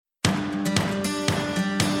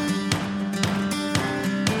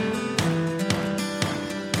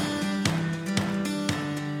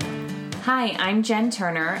Hi, I'm Jen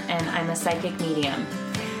Turner, and I'm a psychic medium.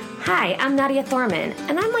 Hi, I'm Nadia Thorman,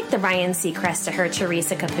 and I'm like the Ryan Seacrest to her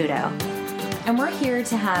Teresa Caputo. And we're here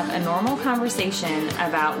to have a normal conversation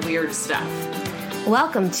about weird stuff.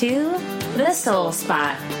 Welcome to The Soul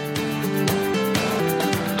Spot.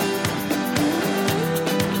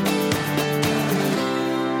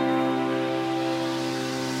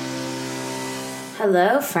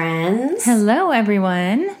 Hello, friends. Hello,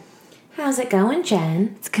 everyone. How's it going,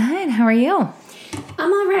 Jen? It's good. How are you?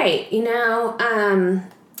 I'm all right.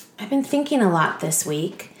 I've been thinking a lot this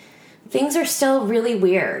week. Things are still really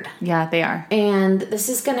weird. Yeah, they are. And this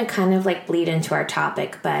is going to kind of like bleed into our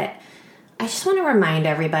topic, but I just want to remind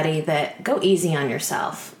everybody that go easy on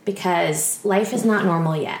yourself because life is not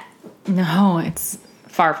normal yet. No, it's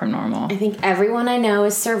far from normal. I think everyone I know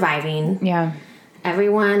is surviving. Yeah.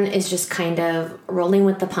 Everyone is just kind of rolling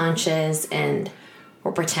with the punches and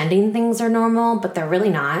we're pretending things are normal, but they're really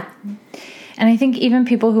not. And I think even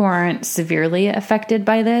people who aren't severely affected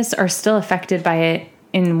by this are still affected by it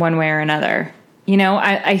in one way or another. You know,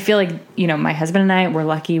 I feel like, my husband and I, we're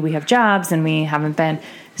lucky we have jobs and we haven't been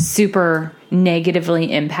super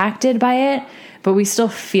negatively impacted by it, but we still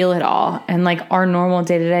feel it all. And like our normal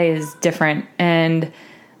day to day is different. And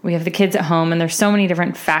we have the kids at home and there's so many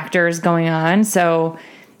different factors going on. So,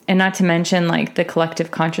 and not to mention like the collective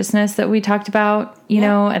consciousness that we talked about,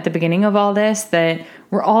 at the beginning of all this, that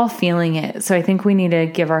we're all feeling it. So I think we need to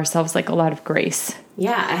give ourselves like a lot of grace.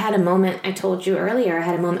 Yeah, I had a moment, I told you earlier, I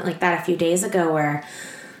had a moment like that a few days ago where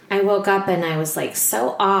I woke up and I was like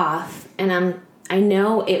so off and I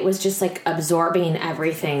know it was just like absorbing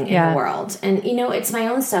everything in the world. And it's my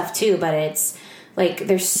own stuff too, but it's like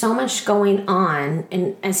there's so much going on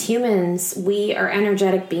and as humans, we are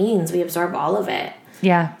energetic beings. We absorb all of it.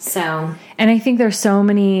 Yeah. So, and I think there's so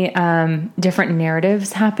many different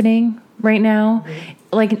narratives happening right now. Mm-hmm.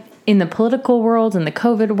 Like in the political world and the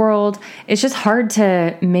COVID world, it's just hard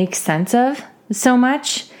to make sense of so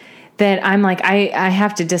much that I'm like, I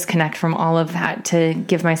have to disconnect from all of that to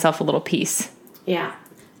give myself a little peace. Yeah.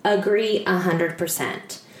 Agree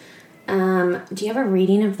 100%. Do you have a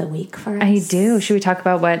reading of the week for us? I do. Should we talk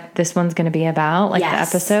about what this one's going to be about? Like yes.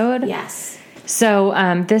 The episode? Yes.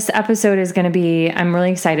 So this episode is going to be, I'm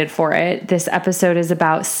really excited for it. This episode is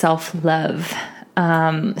about self-love.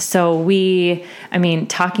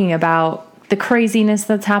 Talking about the craziness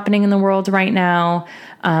that's happening in the world right now.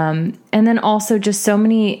 And then also just so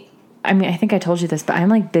many, I think I told you this, but I'm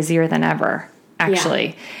like busier than ever. Actually.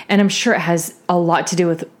 Yeah. And I'm sure it has a lot to do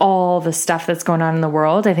with all the stuff that's going on in the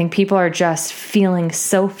world. I think people are just feeling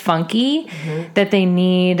so funky that they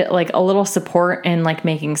need like a little support in like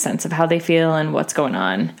making sense of how they feel and what's going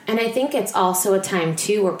on. And I think it's also a time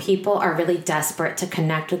too where people are really desperate to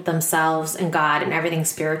connect with themselves and God and everything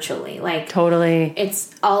spiritually. Like totally. It's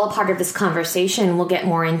all a part of this conversation. We'll get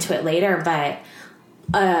more into it later, but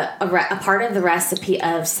a part of the recipe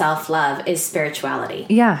of self-love is spirituality.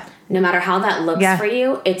 Yeah. No matter how that looks for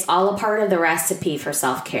you, it's all a part of the recipe for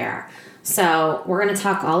self-care. So we're going to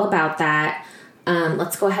talk all about that.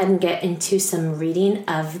 Let's go ahead and get into some reading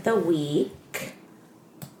of the week.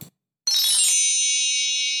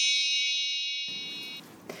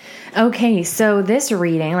 Okay, so this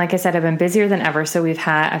reading, like I said, I've been busier than ever. So I've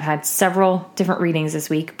had several different readings this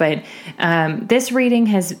week, but this reading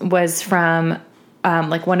was from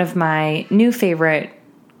like one of my new favorite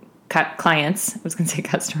clients. I was going to say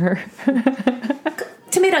customer.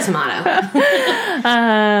 Tomato.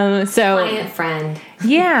 Client friend.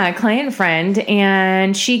 Yeah, client friend.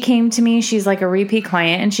 And she came to me. She's like a repeat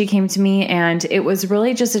client. And she came to me and it was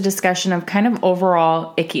really just a discussion of kind of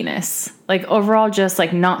overall ickiness. Like overall just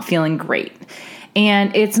like not feeling great.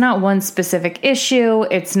 And it's not one specific issue.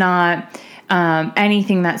 It's not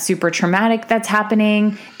anything that's super traumatic that's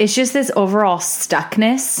happening. It's just this overall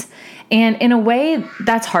stuckness. And in a way,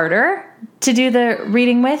 that's harder to do the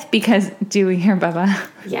reading with because do we hear Bubba?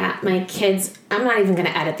 Yeah, my kids. I'm not even going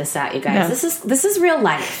to edit this out, you guys. No. This is real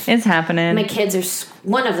life. It's happening. My kids are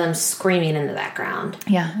one of them screaming in the background.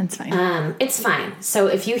 Yeah, it's fine. It's fine. So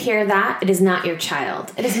if you hear that, it is not your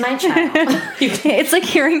child. It is my child. It's like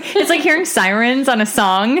hearing sirens on a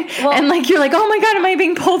song, and like you're like, oh my god, am I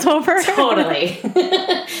being pulled over? Totally.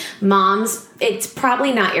 Moms, it's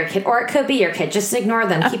probably not your kid, or it could be your kid. Just ignore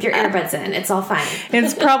them. Keep your earbuds in. It's all fine.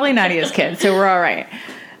 It's probably Nadia's kid, so we're all right.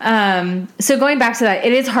 So going back to that,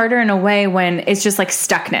 it is harder in a way when it's just like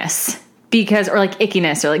stuckness or like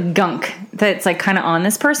ickiness or like gunk that's like kind of on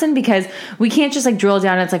this person because we can't just like drill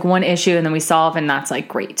down. It's like one issue and then we solve and that's like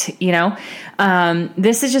great,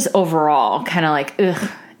 this is just overall kind of like, ugh.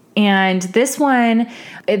 And this one,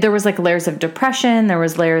 there was like layers of depression. There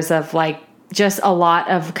was layers of like just a lot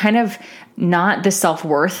of kind of not the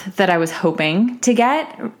self-worth that I was hoping to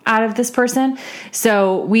get out of this person.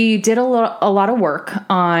 So we did a lot of work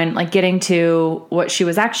on like getting to what she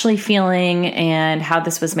was actually feeling and how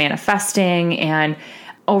this was manifesting. And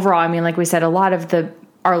overall, I mean, like we said, a lot of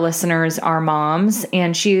our listeners are moms,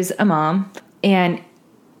 and she's a mom, and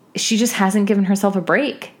she just hasn't given herself a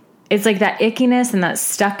break. It's like that ickiness and that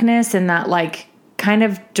stuckness and that like kind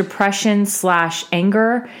of depression /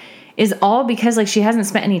 anger is all because like she hasn't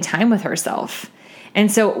spent any time with herself. And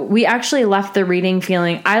so we actually I left the reading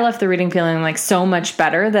feeling like so much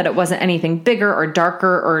better, that it wasn't anything bigger or darker,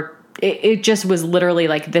 or it just was literally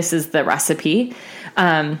like, this is the recipe.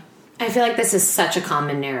 I feel like this is such a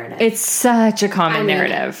common narrative. It's such a common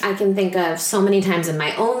narrative. I can think of so many times in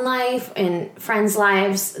my own life and friends'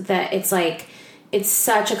 lives that it's like, it's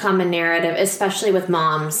such a common narrative, especially with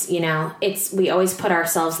moms, you know, we always put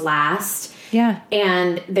ourselves last. Yeah.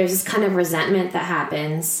 And there's this kind of resentment that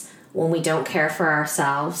happens when we don't care for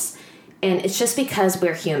ourselves. And it's just because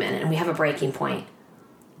we're human and we have a breaking point.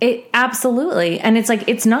 It absolutely. And it's like,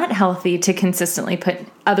 it's not healthy to consistently put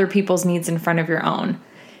other people's needs in front of your own.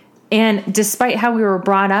 And despite how we were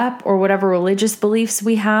brought up or whatever religious beliefs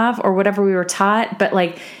we have or whatever we were taught, but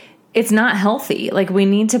like, it's not healthy. Like, we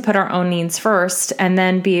need to put our own needs first and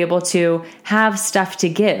then be able to have stuff to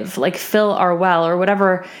give, like fill our well or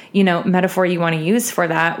whatever, you know, metaphor you want to use for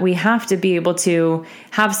that. We have to be able to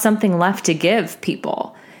have something left to give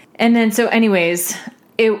people. And then, so anyways,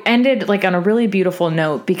 it ended like on a really beautiful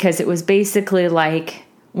note, because it was basically like,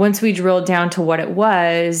 once we drilled down to what it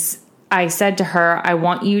was, I said to her, I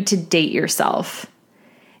want you to date yourself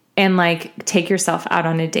and like take yourself out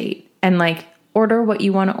on a date and like order what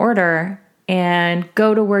you want to order and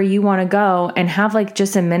go to where you want to go and have like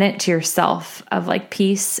just a minute to yourself of like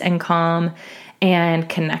peace and calm and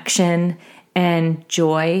connection and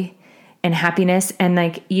joy and happiness. And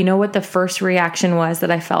like, you know what the first reaction was that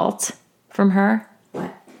I felt from her?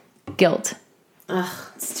 What? Guilt. Ugh,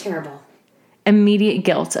 it's terrible. Immediate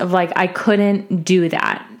guilt of like, I couldn't do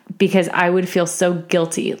that because I would feel so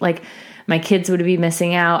guilty. Like, my kids would be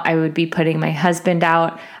missing out. I would be putting my husband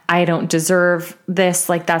out. I don't deserve this.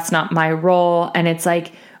 Like, that's not my role. And it's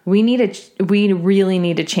like, we really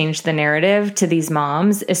need to change the narrative to these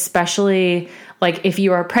moms, especially like if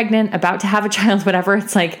you are pregnant, about to have a child, whatever.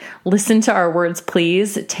 It's like, listen to our words,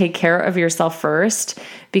 please. Take care of yourself first,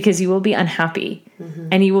 because you will be unhappy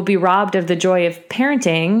and you will be robbed of the joy of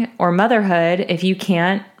parenting or motherhood if you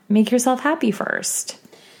can't make yourself happy first.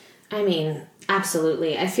 I mean,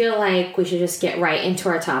 absolutely. I feel like we should just get right into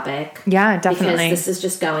our topic. Yeah, definitely. Because this is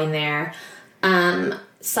just going there.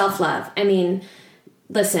 Self-love. I mean,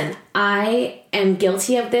 listen, I am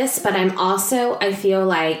guilty of this, but I feel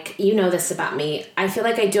like, you know this about me, I feel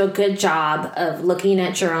like I do a good job of looking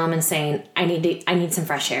at Jerome and saying, I need some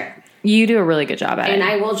fresh air. You do a really good job at it. And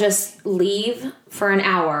I will just leave for an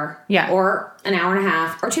hour. Yeah. Or an hour and a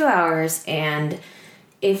half or 2 hours, and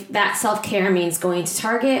if that self-care means going to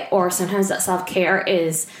Target, or sometimes that self-care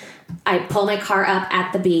is I pull my car up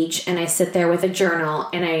at the beach and I sit there with a journal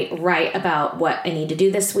and I write about what I need to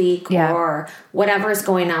do this week or whatever is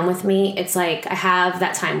going on with me. It's like I have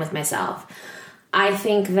that time with myself. I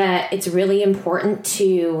think that it's really important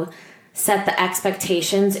to set the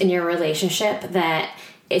expectations in your relationship that,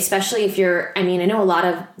 especially if you're, I mean, I know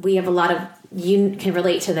you can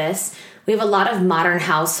relate to this. We have a lot of modern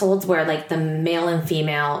households where like the male and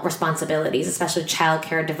female responsibilities, especially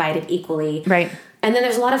childcare, divided equally. Right. And then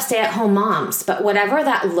there's a lot of stay-at-home moms. But whatever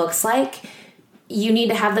that looks like, you need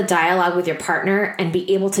to have the dialogue with your partner and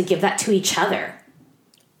be able to give that to each other.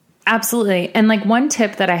 Absolutely. And like, one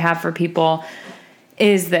tip that I have for people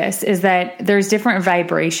is that there's different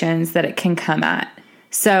vibrations that it can come at.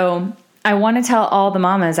 So I want to tell all the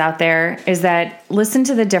mamas out there is that listen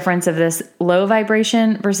to the difference of this low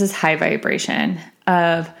vibration versus high vibration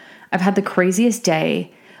of, I've had the craziest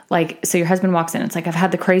day. Like, so your husband walks in, it's like, I've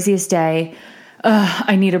had the craziest day.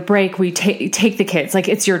 I need a break. We take the kids. Like,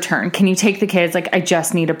 it's your turn. Can you take the kids? Like, I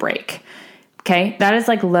just need a break. Okay. That is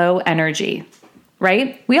like low energy,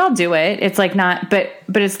 right? We all do it. It's like not, but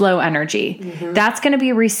it's low energy. Mm-hmm. That's going to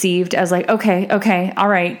be received as like, okay. All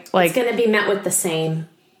right. Like, it's going to be met with the same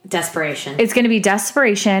desperation. It's going to be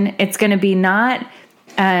desperation. It's going to be not,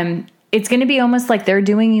 it's going to be almost like they're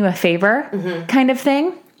doing you a favor kind of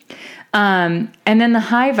thing. And then the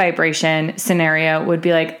high vibration scenario would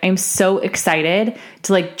be like, I'm so excited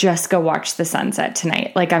to like just go watch the sunset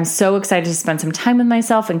tonight. Like, I'm so excited to spend some time with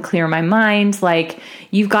myself and clear my mind. Like,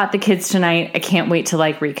 you've got the kids tonight. I can't wait to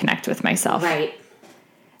like reconnect with myself. Right.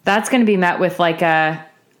 That's going to be met with like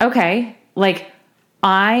okay, like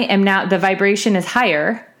I am now, the vibration is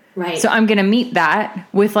higher. Right. So I'm going to meet that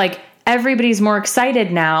with like, everybody's more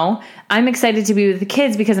excited now. I'm excited to be with the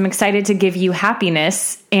kids because I'm excited to give you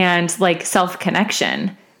happiness and like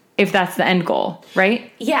self-connection, if that's the end goal,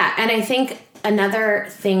 right? Yeah. And I think another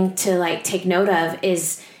thing to like take note of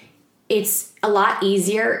is it's a lot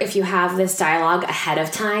easier if you have this dialogue ahead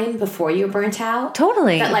of time before you're burnt out.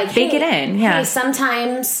 Totally. But like, bake it in. Yeah. Hey,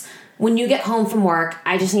 sometimes when you get home from work,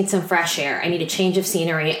 I just need some fresh air. I need a change of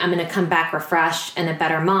scenery. I'm going to come back refreshed and a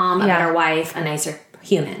better mom, a better wife, a nicer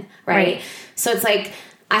human. Right. So it's like,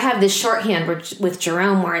 I have this shorthand with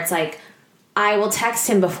Jerome where it's like, I will text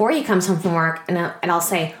him before he comes home from work and I'll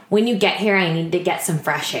say, when you get here, I need to get some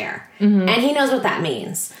fresh air. Mm-hmm. And he knows what that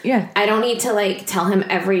means. Yeah. I don't need to like tell him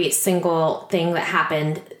every single thing that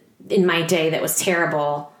happened in my day that was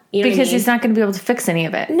terrible. You know because he's not going to be able to fix any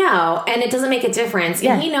of it. No. And it doesn't make a difference.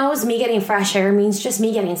 Yeah. And he knows me getting fresh air means just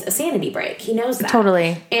me getting a sanity break. He knows that.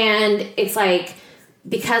 Totally. And it's like,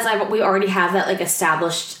 because we already have that like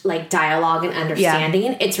established like dialogue and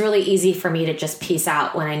understanding, it's really easy for me to just peace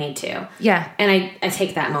out when I need to. Yeah. And I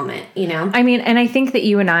take that moment, you know? I mean, and I think that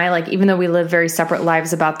you and I, like, even though we live very separate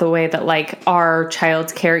lives about the way that like our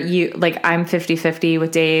child's care, I'm 50-50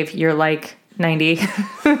 with Dave, you're like 90,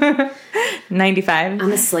 95.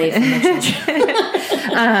 I'm a slave for my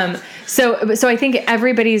children. So I think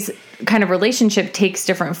everybody's kind of relationship takes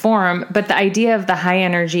different form, but the idea of the high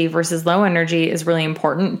energy versus low energy is really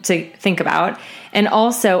important to think about. And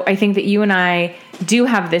also, I think that you and I do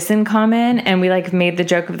have this in common, and we like made the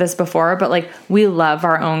joke of this before, but like we love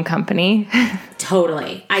our own company.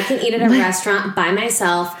 Totally. I can eat at a restaurant by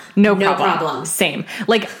myself. No problem. Same.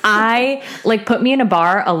 Like I like put me in a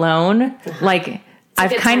bar alone, like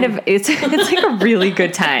it's like a really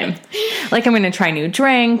good time. Like I'm going to try new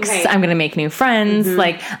drinks. Right. I'm going to make new friends. Mm-hmm.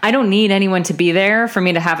 Like I don't need anyone to be there for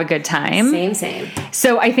me to have a good time. Same.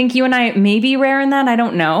 So I think you and I may be rare in that. I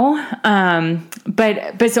don't know.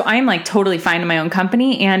 But so I'm like totally fine in my own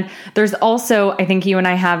company. And there's also, I think you and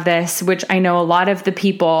I have this, which I know a lot of the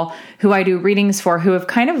people who I do readings for who have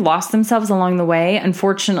kind of lost themselves along the way,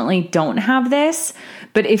 unfortunately don't have this.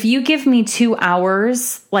 But if you give me 2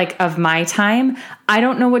 hours like of my time, I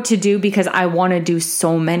don't know what to do because I want to do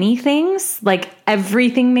so many things. Like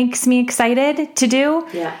everything makes me excited to do.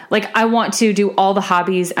 Yeah. Like I want to do all the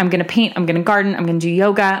hobbies. I'm going to paint. I'm going to garden. I'm going to do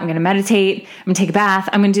yoga. I'm going to meditate. I'm going to take a bath.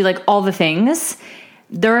 I'm going to do like all the things.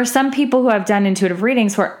 There are some people who have done intuitive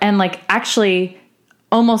readings and like actually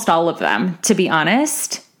almost all of them, to be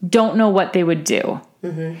honest, don't know what they would do.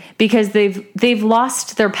 Mm-hmm. Because they've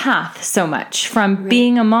lost their path so much from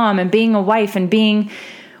being a mom and being a wife and being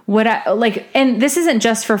and this isn't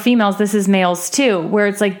just for females, this is males too, where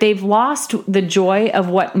it's like they've lost the joy of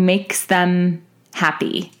what makes them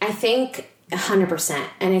happy. I think 100%.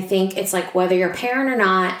 And I think it's like whether you're a parent or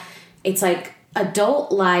not, it's like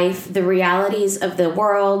adult life, the realities of the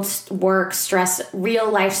world, work, stress, real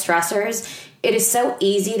life stressors. It is so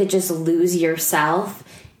easy to just lose yourself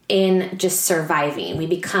in just surviving. We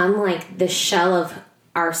become like the shell of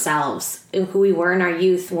ourselves, who we were in our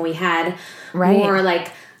youth when we had more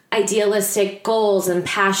like idealistic goals and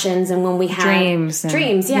passions, and when we had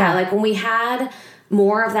dreams. Yeah. Like when we had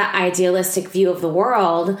more of that idealistic view of the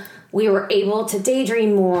world, we were able to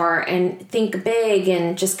daydream more and think big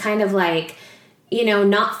and just kind of like, you know,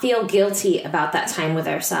 not feel guilty about that time with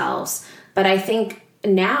ourselves. But I think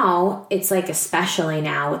now it's like, especially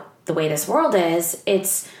now with the way this world is,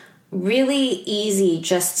 it's really easy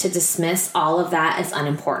just to dismiss all of that as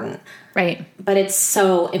unimportant. Right. But it's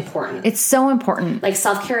so important. It's so important. Like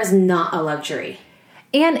self-care is not a luxury.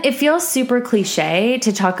 And it feels super cliche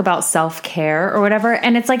to talk about self-care or whatever.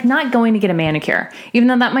 And it's like not going to get a manicure, even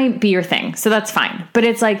though that might be your thing. So that's fine. But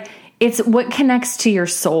it's like, it's what connects to your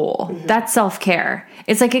soul. Mm-hmm. That's self-care.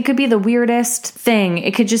 It's like, it could be the weirdest thing.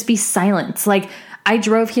 It could just be silence. Like I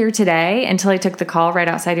drove here today until I took the call right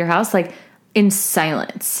outside your house, like in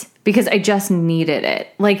silence. Because I just needed it.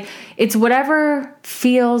 Like it's whatever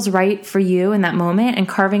feels right for you in that moment and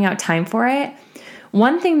carving out time for it.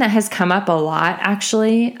 One thing that has come up a lot,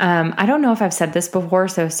 actually, I don't know if I've said this before,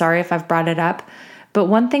 so sorry if I've brought it up, but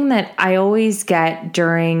one thing that I always get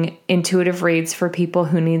during intuitive reads for people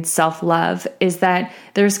who need self-love is that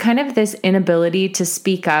there's kind of this inability to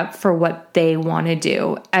speak up for what they want to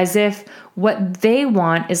do, as if what they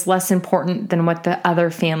want is less important than what the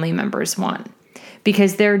other family members want.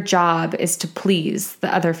 Because their job is to please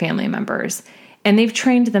the other family members. And they've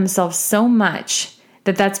trained themselves so much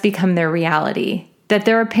that that's become their reality, that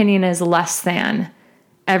their opinion is less than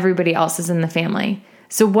everybody else's in the family.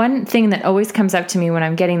 So one thing that always comes up to me when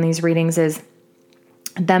I'm getting these readings is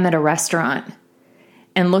them at a restaurant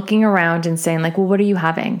and looking around and saying like, well, what are you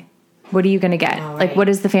having? What are you going to get? Oh, right. Like, what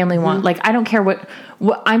does the family want? Like, I don't care what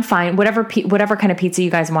I'm fine. Whatever kind of pizza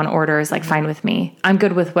you guys want to order is like fine with me. I'm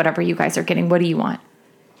good with whatever you guys are getting. What do you want?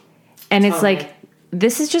 And it's like,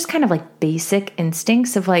 this is just kind of like basic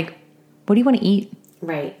instincts of like, what do you want to eat?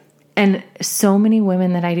 Right. And so many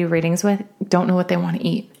women that I do readings with don't know what they want to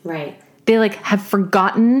eat. Right. They like have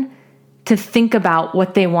forgotten to think about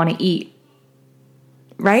what they want to eat.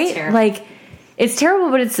 Right? Like, it's terrible,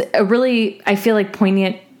 but it's a really, I feel like,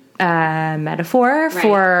 poignant metaphor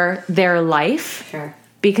for their life. Sure.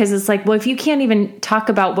 Because it's like, well, if you can't even talk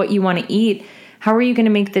about what you want to eat, how are you going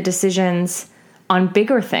to make the decisions on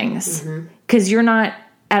bigger things? Because you're not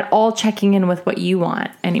at all checking in with what you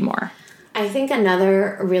want anymore. I think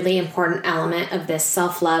another really important element of this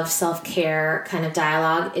self-love, self-care kind of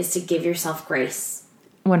dialogue is to give yourself grace.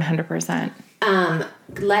 100%.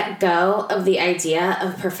 Let go of the idea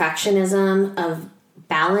of perfectionism, of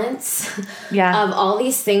balance, of all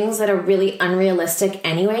these things that are really unrealistic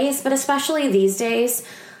anyways, but especially these days,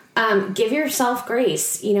 give yourself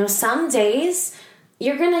grace. You know, some days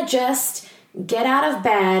you're going to just get out of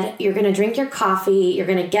bed, you're going to drink your coffee, you're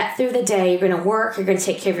going to get through the day, you're going to work, you're going to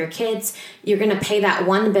take care of your kids, you're going to pay that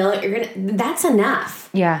one bill, that's enough.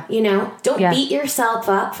 Yeah. You know, don't beat yourself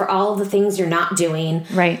up for all of the things you're not doing.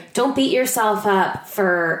 Right. Don't beat yourself up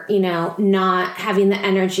for, you know, not having the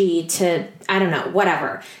energy to, I don't know,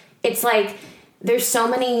 whatever. It's like, there's so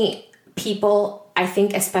many people, I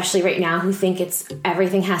think, especially right now, who think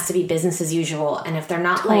everything has to be business as usual. And if they're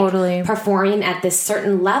not like performing at this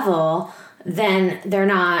certain level, then they're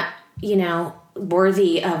not, you know,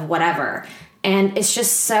 worthy of whatever. And it's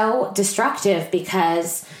just so destructive,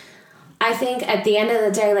 because I think at the end of the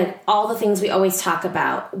day, like, all the things we always talk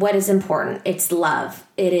about, what is important? It's love.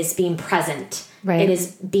 It is being present. Right. It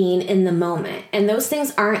is being in the moment. And those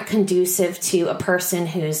things aren't conducive to a person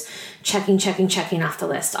who's checking off the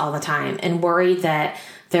list all the time and worried that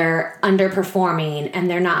they're underperforming and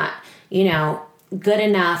they're not, you know, good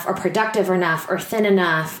enough or productive enough or thin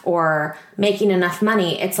enough or making enough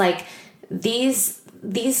money. It's like these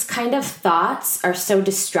kind of thoughts are so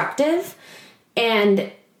destructive,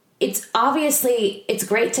 and it's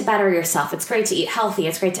great to better yourself. It's great to eat healthy.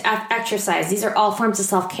 It's great to exercise. These are all forms of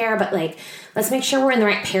self-care, but like, let's make sure we're in the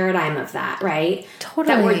right paradigm of that, right?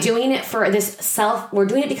 Totally. That we're doing it for we're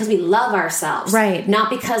doing it because we love ourselves. Right. Not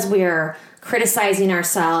because we're criticizing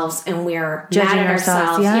ourselves and we're judging mad at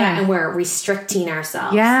ourselves. And we're restricting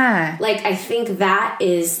ourselves. Yeah. Like, I think that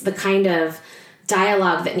is the kind of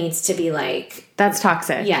dialogue that needs to be like, that's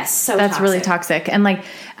toxic. Yes. So that's toxic. Really toxic. And like,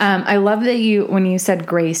 I love that when you said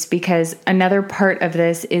grace, because another part of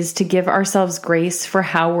this is to give ourselves grace for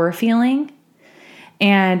how we're feeling.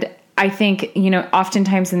 And I think, you know,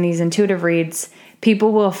 oftentimes in these intuitive reads,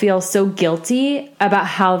 people will feel so guilty about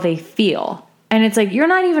how they feel. And it's like, you're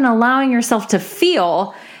not even allowing yourself to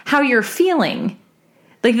feel how you're feeling.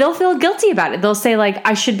 Like, they'll feel guilty about it. They'll say like,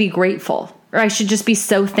 I should be grateful, or I should just be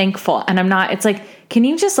so thankful. And I'm not. It's like, can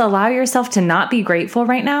you just allow yourself to not be grateful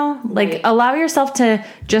right now? Like, allow yourself to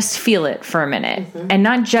just feel it for a minute and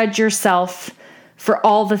not judge yourself for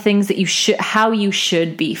all the things that how you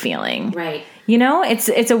should be feeling. Right. You know, it's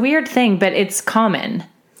a weird thing, but it's common.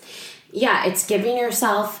 Yeah. It's giving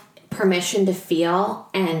yourself permission to feel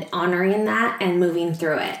and honoring that and moving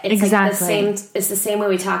through it. It's exactly. Like it's the same way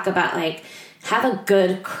we talk about, like, have a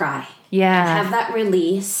good cry. Yeah. And have that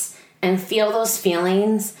release and feel those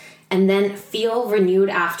feelings, and then feel renewed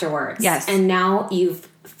afterwards. Yes. And now you've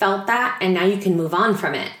felt that, and now you can move on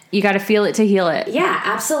from it. You got to feel it to heal it. Yeah,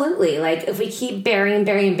 absolutely. Like, if we keep burying,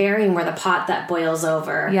 we're the pot that boils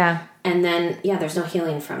over. Yeah. And then, there's no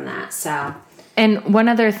healing from that. So. And one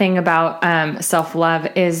other thing about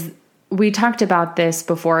self-love is, we talked about this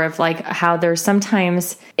before, of like how there's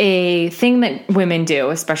sometimes a thing that women do,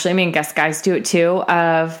 especially, I mean, I guess guys do it too,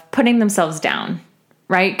 of putting themselves down,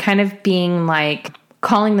 right? Kind of being like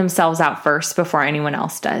calling themselves out first before anyone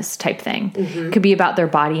else does type thing. It could be about their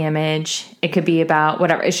body image. It could be about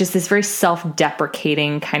whatever. It's just this very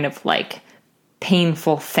self-deprecating kind of like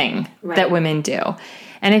painful thing that women do.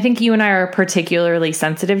 And I think you and I are particularly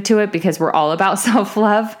sensitive to it because we're all about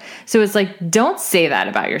self-love. So it's like, don't say that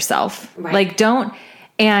about yourself. Right. Like, don't.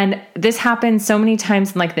 And this happens so many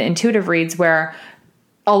times in like the intuitive reads, where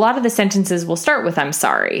a lot of the sentences will start with, I'm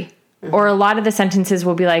sorry. Or a lot of the sentences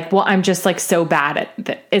will be like, well, I'm just like so bad at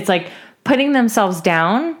that. It's like putting themselves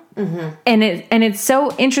down. And it's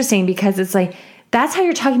so interesting, because it's like, that's how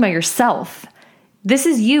you're talking about yourself. This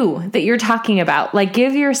is you that you're talking about. Like,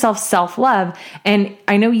 give yourself self-love. And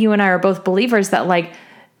I know you and I are both believers that like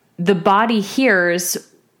the body hears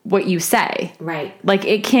what you say. Right. Like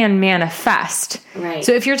it can manifest. Right.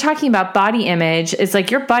 So if you're talking about body image, it's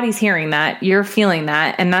like your body's hearing that, you're feeling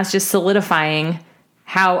that, and that's just solidifying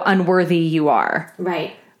how unworthy you are.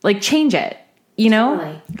 Right. Like change it, you know?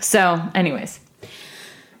 Totally. So anyways.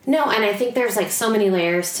 No, and I think there's like so many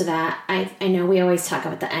layers to that. I know we always talk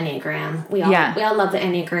about the Enneagram. We all love the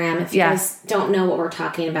Enneagram. If you guys don't know what we're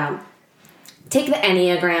talking about, take the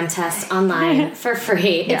Enneagram test online for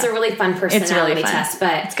free. It's a really fun personality test.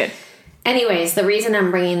 But it's good. Anyways, the reason I'm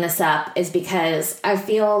bringing this up is because I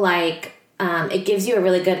feel like it gives you a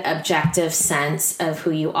really good objective sense of who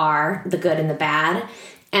you are, the good and the bad.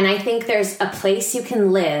 And I think there's a place you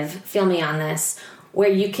can live, feel me on this, where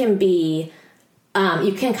you can be...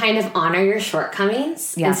 you can kind of honor your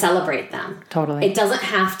shortcomings and celebrate them. Totally. It doesn't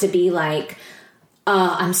have to be like,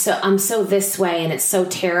 oh, I'm so this way and it's so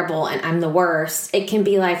terrible and I'm the worst. It can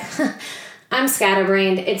be like, I'm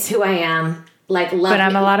scatterbrained. It's who I am. Like, love but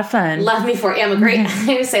I'm me, a lot of fun. Love me for it. I'm a great.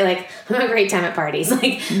 I would say like I'm a great time at parties.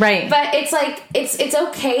 Like, right. But it's like it's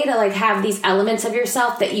okay to like have these elements of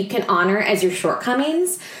yourself that you can honor as your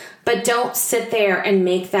shortcomings. But don't sit there and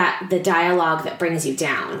make that the dialogue that brings you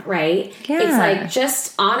down, right? Yeah. It's like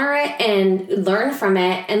just honor it and learn from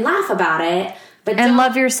it and laugh about it. But and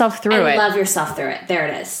love yourself through it. Love yourself through it. There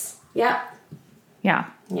it is. Yep. Yeah.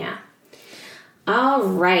 Yeah. All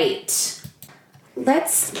right.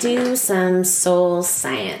 Let's do some soul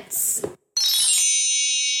science.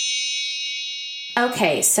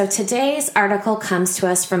 Okay, so today's article comes to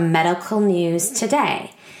us from Medical News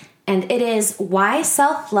Today. And it is Why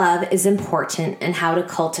Self-Love is Important and How to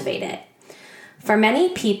Cultivate It. For many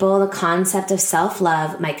people, the concept of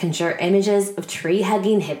self-love might conjure images of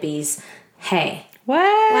tree-hugging hippies. Hey.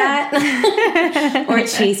 What? Or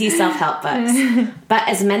cheesy self-help books. But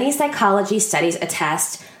as many psychology studies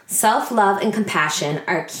attest, self-love and compassion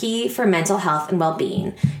are key for mental health and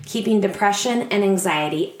well-being, keeping depression and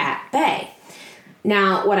anxiety at bay.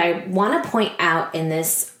 Now, what I want to point out in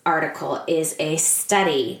this article is a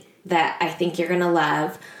study that I think you're going to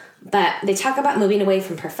love. But they talk about moving away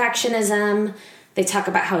from perfectionism. They talk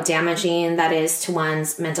about how damaging that is to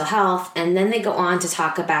one's mental health. And then they go on to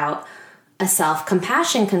talk about a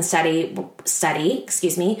self-compassion study,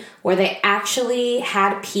 where they actually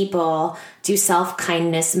had people do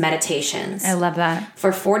self-kindness meditations. I love that.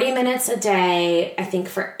 For 40 minutes a day, I think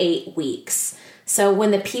for 8 weeks. So when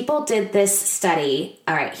the people did this study,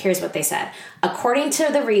 all right, here's what they said. According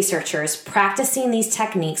to the researchers, practicing these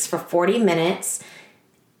techniques for 40 minutes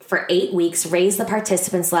for 8 weeks raised the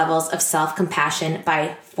participants' levels of self-compassion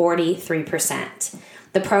by 43%.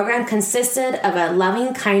 The program consisted of a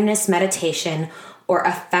loving kindness meditation or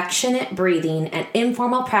affectionate breathing and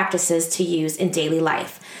informal practices to use in daily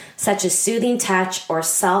life, such as soothing touch or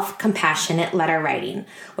self-compassionate letter writing,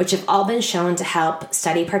 which have all been shown to help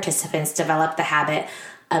study participants develop the habit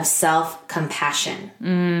of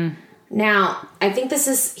self-compassion. Now, I think this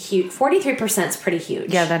is huge. 43% is pretty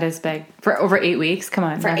huge. Yeah, that is big. For over 8 weeks? Come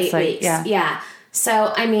on. For 8 weeks. Yeah.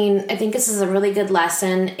 So, I mean, I think this is a really good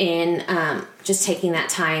lesson in just taking that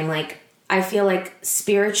time. Like, I feel like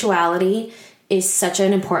spirituality is such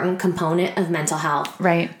an important component of mental health.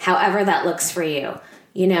 Right. However that looks for you.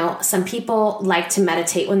 You know, some people like to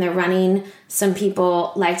meditate when they're running. Some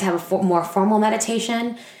people like to have a more formal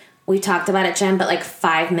meditation. We talked about it, Jen, but like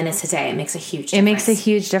 5 minutes a day, it makes a huge difference. It makes a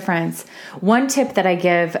huge difference. One tip that I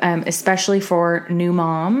give, especially for new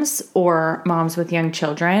moms or moms with young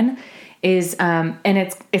children, is, and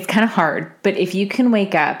it's kind of hard, but if you can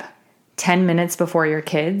wake up 10 minutes before your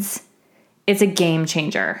kids, it's a game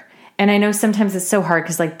changer. And I know sometimes it's so hard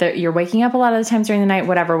because like you're waking up a lot of the times during the night,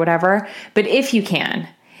 whatever. But if you can,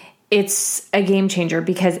 it's a game changer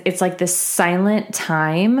because it's like this silent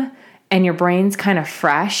time and your brain's kind of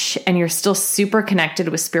fresh and you're still super connected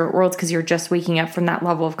with spirit worlds because you're just waking up from that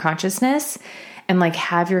level of consciousness, and like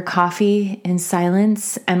have your coffee in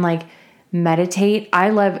silence and like meditate. I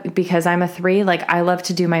love, because I'm a 3, like I love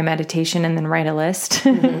to do my meditation and then write a list.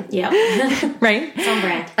 Mm-hmm. Yep. Right? Some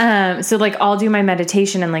brand. So like I'll do my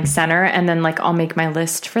meditation and like center, and then like I'll make my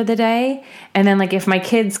list for the day. And then like if my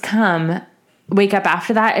kids wake up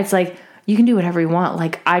after that, it's like, you can do whatever you want.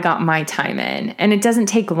 Like I got my time in, and it doesn't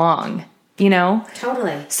take long, you know?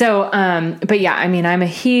 Totally. So, but yeah, I mean, I'm a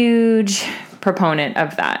huge proponent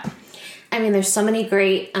of that. I mean, there's so many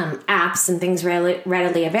great apps and things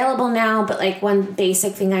readily available now, but like one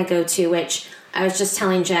basic thing I go to, which I was just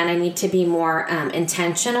telling Jen, I need to be more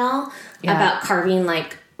intentional about carving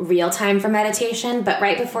like real time for meditation. But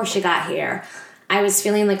right before she got here, I was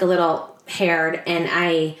feeling like a little haired, and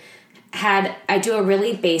I I do a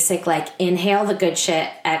really basic, like, inhale the good shit,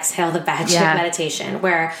 exhale the bad shit meditation,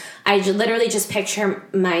 where I literally just picture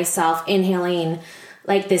myself inhaling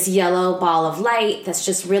like this yellow ball of light that's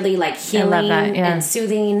just really like healing and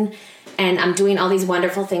soothing. And I'm doing all these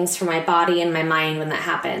wonderful things for my body and my mind when that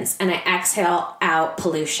happens. And I exhale out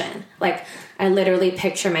pollution. Like, I literally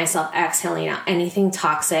picture myself exhaling out anything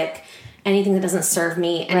toxic, anything that doesn't serve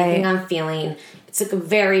me, anything I'm feeling. It's like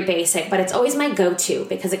very basic, but it's always my go-to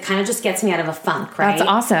because it kind of just gets me out of a funk, right? That's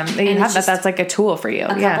awesome. That you have that. That's like a tool for you.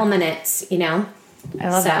 A couple minutes, you know? I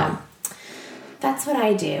love that. That's what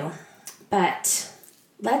I do. But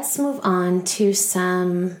let's move on to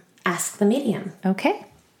some Ask the Medium. Okay.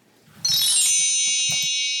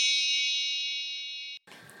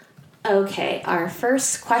 Okay, our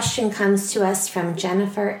first question comes to us from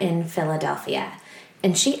Jennifer in Philadelphia.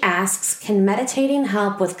 And she asks, can meditating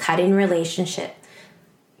help with cutting relationships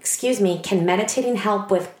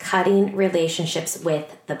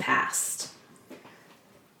with the past?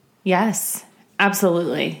 Yes,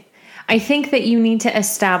 absolutely. I think that you need to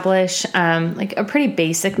establish like a pretty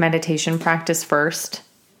basic meditation practice first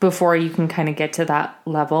before you can kind of get to that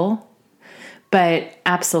level. But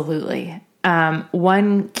absolutely.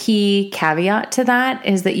 One key caveat to that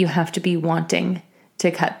is that you have to be wanting to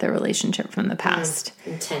cut the relationship from the past.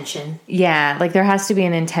 Intention. Yeah, like there has to be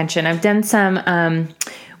an intention. I've done some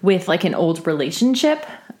with like an old relationship,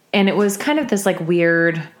 and it was kind of this like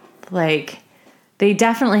weird, like they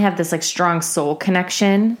definitely have this like strong soul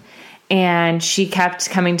connection, and she kept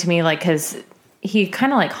coming to me like, because he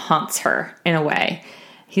kind of like haunts her in a way.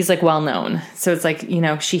 He's like well known, so it's like, you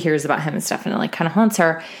know, she hears about him and stuff, and it like kind of haunts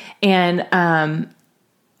her. And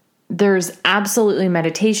there's absolutely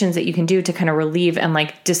meditations that you can do to kind of relieve and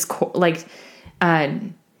like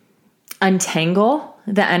untangle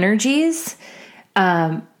the energies.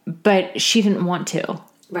 But she didn't want to.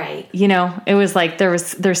 Right. You know, it was like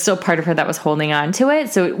there's still part of her that was holding on to it,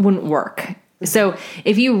 so it wouldn't work. Mm-hmm. So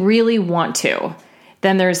if you really want to,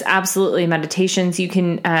 then there's absolutely meditations. You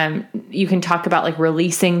can talk about like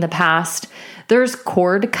releasing the past. There's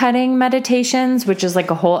cord cutting meditations, which is like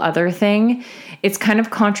a whole other thing. It's kind of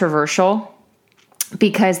controversial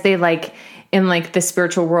because they like in like the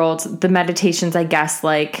spiritual world, the meditations, I guess,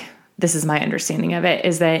 like this is my understanding of it,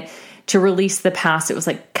 is that to release the past, it was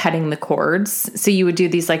like cutting the cords. So you would do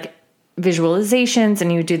these like visualizations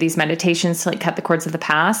and you would do these meditations to like cut the cords of the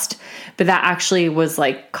past, but that actually was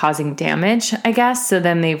like causing damage, I guess. So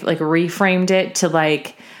then they've like reframed it to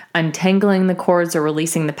like untangling the cords or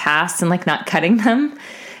releasing the past and like not cutting them.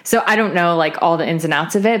 So I don't know like all the ins and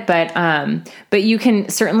outs of it, but you can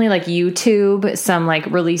certainly like YouTube some like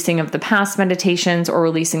releasing of the past meditations or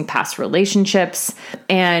releasing past relationships.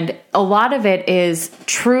 And a lot of it is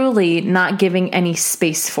truly not giving any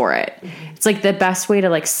space for it. Mm-hmm. It's like the best way to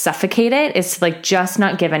like suffocate it is to like just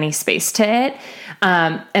not give any space to it.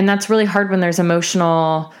 And that's really hard when there's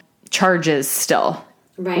emotional charges still.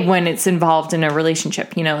 Right. When it's involved in a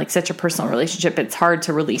relationship, you know, like such a personal relationship, it's hard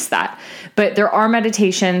to release that. But there are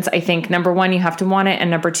meditations. I think number one, you have to want it.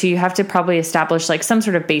 And number two, you have to probably establish like some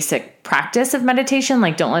sort of basic practice of meditation.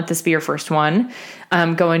 Like don't let this be your first one.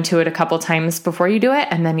 Go into it a couple times before you do it,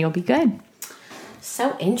 and then you'll be good.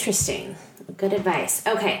 So interesting. Good advice.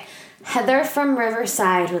 Okay. Heather from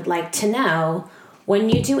Riverside would like to know, when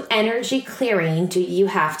you do energy clearing, do you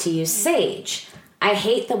have to use sage? I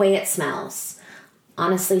hate the way it smells.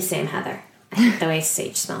 Honestly, same, Heather. I hate the way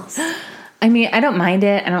sage smells. I mean, I don't mind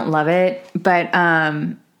it. I don't love it, but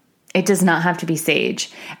it does not have to be sage.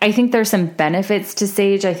 I think there's some benefits to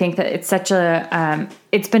sage. I think that it's such a,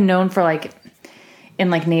 it's been known for like, in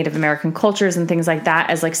like Native American cultures and things like that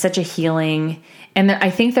as like such a healing. And I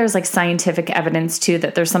think there's like scientific evidence too,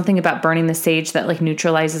 that there's something about burning the sage that like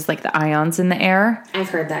neutralizes like the ions in the air. I've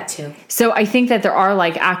heard that too. So I think that there are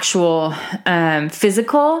like actual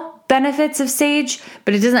physical benefits of sage,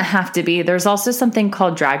 but it doesn't have to be. There's also something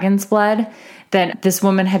called dragon's blood that this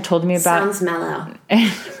woman had told me about. Sounds mellow.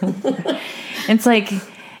 It's like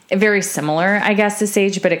very similar, I guess, to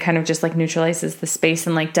sage, but it kind of just like neutralizes the space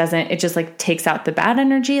and like it just like takes out the bad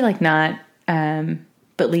energy, like not,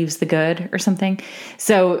 but leaves the good or something.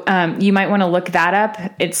 So you might want to look that up.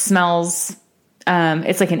 It smells,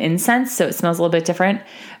 it's like an incense, so it smells a little bit different.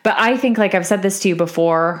 But I think, like I've said this to you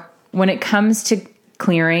before, when it comes to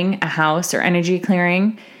clearing a house or energy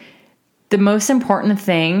clearing, the most important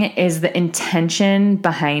thing is the intention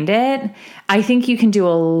behind it. I think you can do a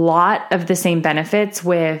lot of the same benefits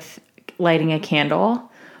with lighting a candle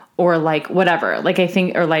or like whatever, like I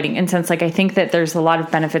think, or lighting incense. Like I think that there's a lot of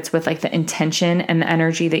benefits with like the intention and the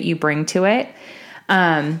energy that you bring to it.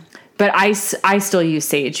 But but I still use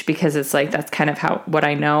sage because it's like, that's kind of what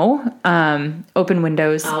I know. Open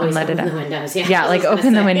windows Always and let open it the windows. Yeah. Yeah. Like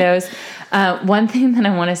open the windows. One thing that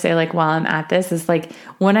I want to say, like, while I'm at this is like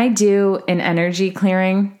when I do an energy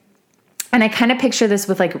clearing, and I kind of picture this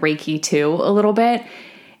with like Reiki too, a little bit,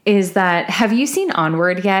 is that, have you seen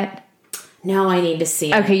Onward yet? No, I need to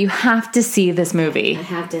see it. Okay, you have to see this movie. I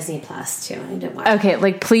have Disney Plus too. I need to watch it. Okay,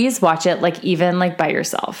 like please watch it, like even like by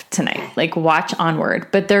yourself tonight. Okay. Like watch Onward.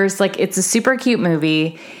 But there's like, it's a super cute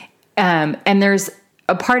movie. And there's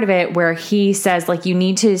a part of it where he says like, you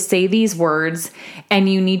need to say these words and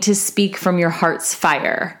you need to speak from your heart's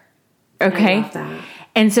fire. Okay. I love that.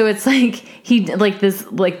 And so it's like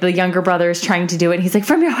the younger brother is trying to do it. And he's like,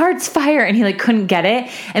 from your heart's fire. And he like couldn't get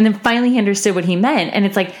it. And then finally he understood what he meant. And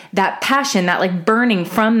it's like that passion, that like burning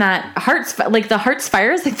from that heart's, like the heart's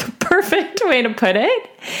fire is like the perfect way to put it.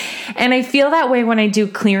 And I feel that way when I do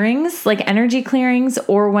clearings, like energy clearings,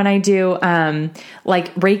 or when I do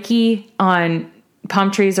like Reiki on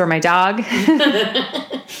palm trees or my dog.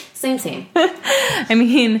 Same. I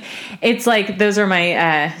mean, it's like, those are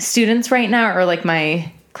my students right now, or like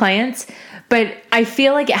my clients, but I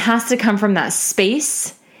feel like it has to come from that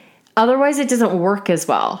space. Otherwise it doesn't work as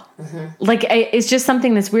well. Mm-hmm. Like it's just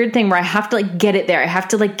something, this weird thing where I have to like get it there. I have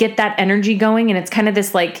to like get that energy going. And it's kind of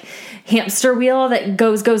this like hamster wheel that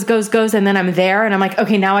goes. And then I'm there and I'm like,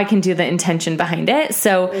 okay, now I can do the intention behind it.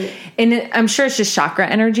 So, and I'm sure it's just chakra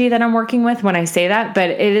energy that I'm working with when I say that, but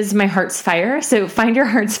it is my heart's fire. So find your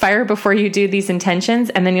heart's fire before you do these intentions.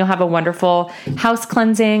 And then you'll have a wonderful house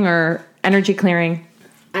cleansing or energy clearing.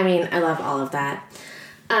 I mean, I love all of that.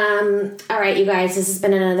 All right, you guys, this has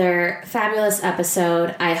been another fabulous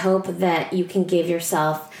episode. I hope that you can give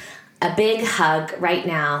yourself a big hug right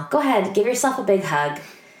now. Go ahead, give yourself a big hug.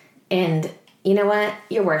 And you know what?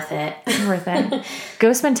 You're worth it. You're worth it.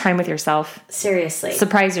 Go spend time with yourself. Seriously.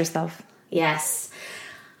 Surprise yourself. Yes.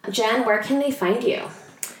 Jen, where can they find you?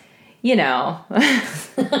 You know.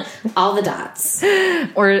 All the dots.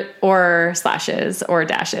 Or slashes or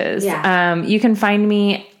dashes. Yeah. You can find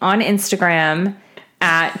me on Instagram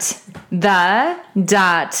at the.soul.spot.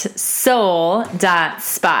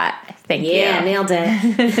 Thank you. Yeah, nailed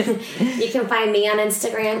it. You can find me on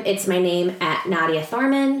Instagram. It's my name at Nadia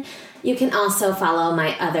Thorman. You can also follow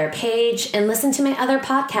my other page and listen to my other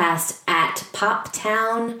podcast at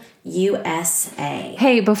Poptown USA.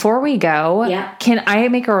 Hey, before we go, yeah. Can I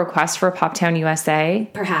make a request for Poptown USA?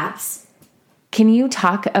 Perhaps. Can you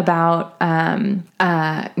talk about, now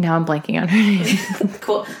I'm blanking on her name.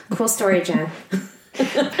 Cool story, Jen.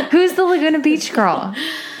 Who's the Laguna Beach girl?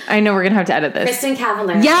 I know we're going to have to edit this. Kristen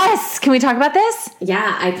Cavallari. Yes! Can we talk about this?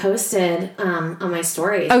 Yeah, I posted on my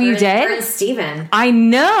stories. Oh, you did? Her and Steven. I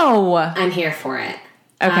know! I'm here for it.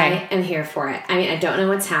 Okay. I am here for it. I mean, I don't know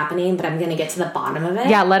what's happening, but I'm going to get to the bottom of it.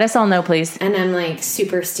 Yeah, let us all know, please. And I'm like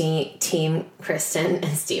super team Kristen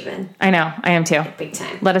and Steven. I know. I am too. Big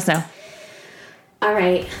time. Let us know. All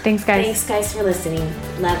right. Thanks, guys. Thanks, guys, for listening.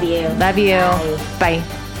 Love you. Love you. Bye.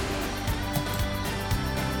 Bye.